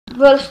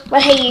Well,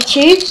 hey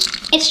YouTube,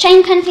 it's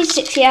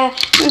TrainPen36 here,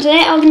 and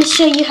today I'm going to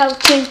show you how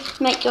to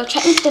make your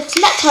TrackMaster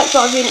flat type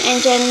drive unit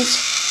engines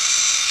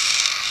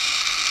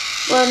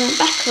run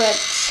backwards.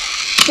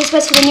 This is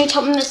basically the new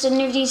TrackMaster, the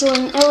new diesel,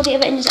 and all the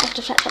other engines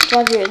after flat type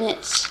drive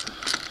units.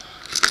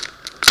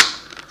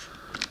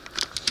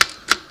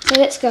 So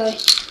let's go.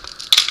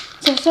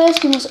 So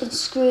first we must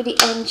unscrew the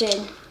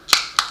engine.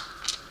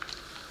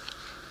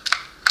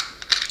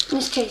 In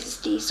this case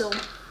it's diesel.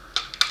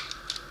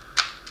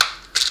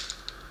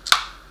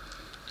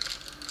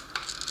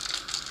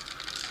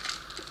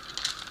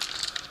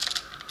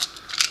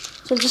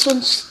 So just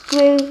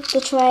unscrew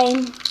the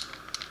train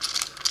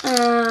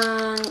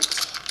and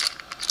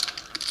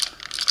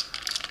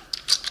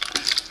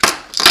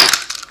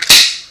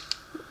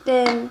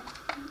then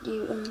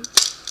you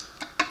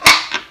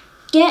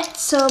get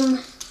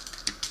some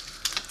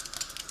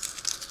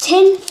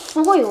tin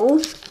foil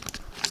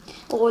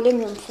or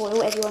aluminum foil,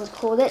 whatever you want to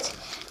call it,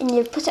 and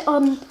you put it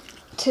on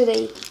to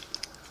the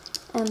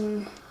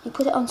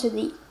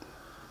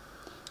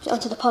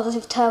onto the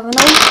positive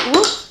terminal.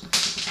 Ooh.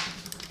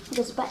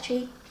 There's a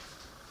battery,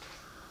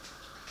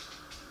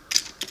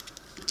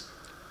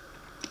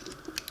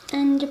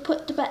 and you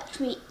put the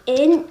battery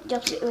in the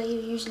opposite way you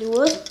usually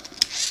would,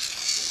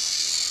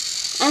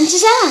 and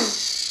shazam!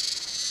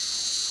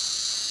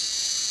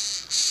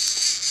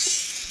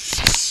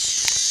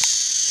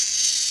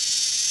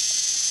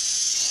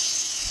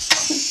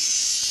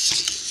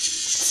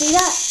 See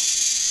that?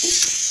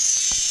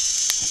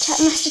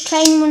 TrackMaster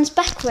train runs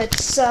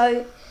backwards,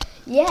 so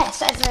yes,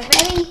 that's a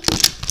very...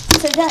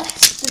 So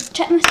that's the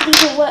TrackMaster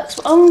diesel works.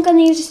 I'm going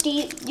to use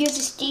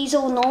this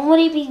diesel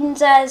normally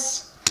because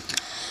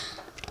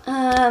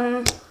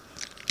I'm going to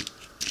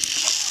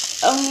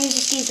use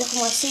this diesel for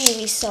my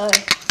series, so I'm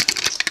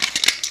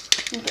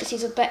going to put this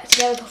diesel back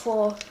together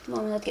before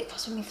Mum and Dad get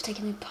cross with me for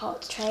taking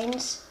apart the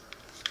trains.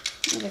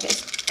 I'm going to get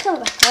this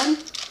colour back on.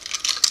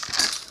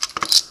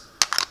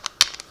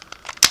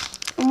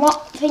 And one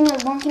thing I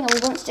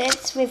once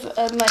did with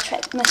my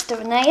TrackMaster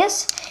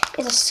Reneas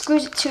is I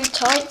screwed it too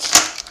tight,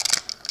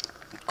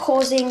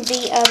 causing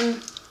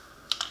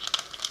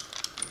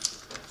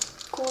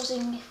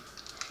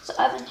so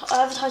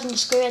I've tightened the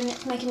screw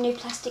and make a new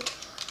plastic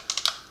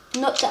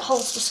nut that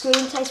holds the screw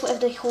in place,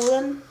 whatever they call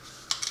them.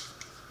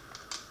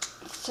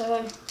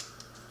 So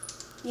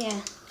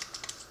yeah.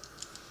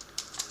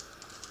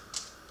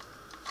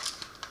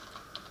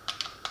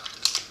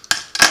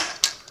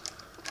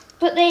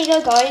 But there you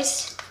go,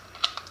 guys.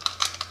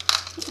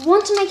 If you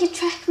want to make a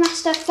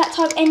TrackMaster flat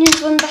type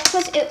engines run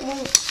backwards, it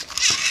will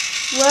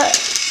work.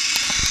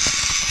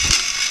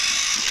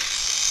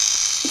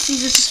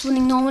 These are just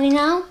running normally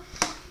now.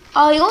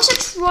 I also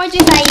tried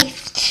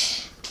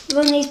with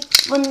run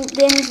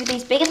the engines with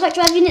these bigger type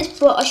drive units,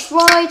 but I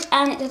tried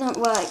and it didn't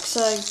work.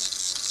 So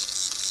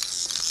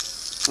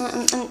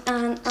and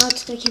I'm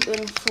just gonna keep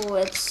running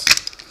forwards.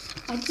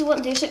 I do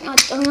want to do something.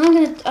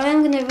 I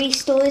am gonna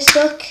restore this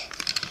duck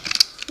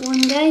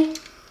one day.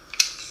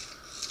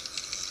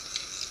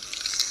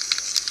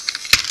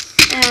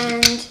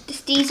 And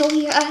this diesel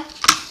here,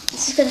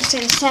 this is gonna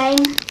stay the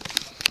same.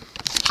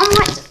 I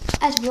might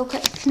as real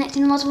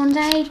connecting mods one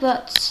day,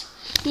 but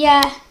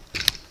yeah.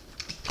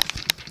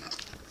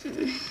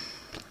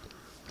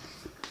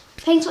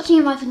 Thanks for watching,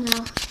 and bye for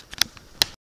now.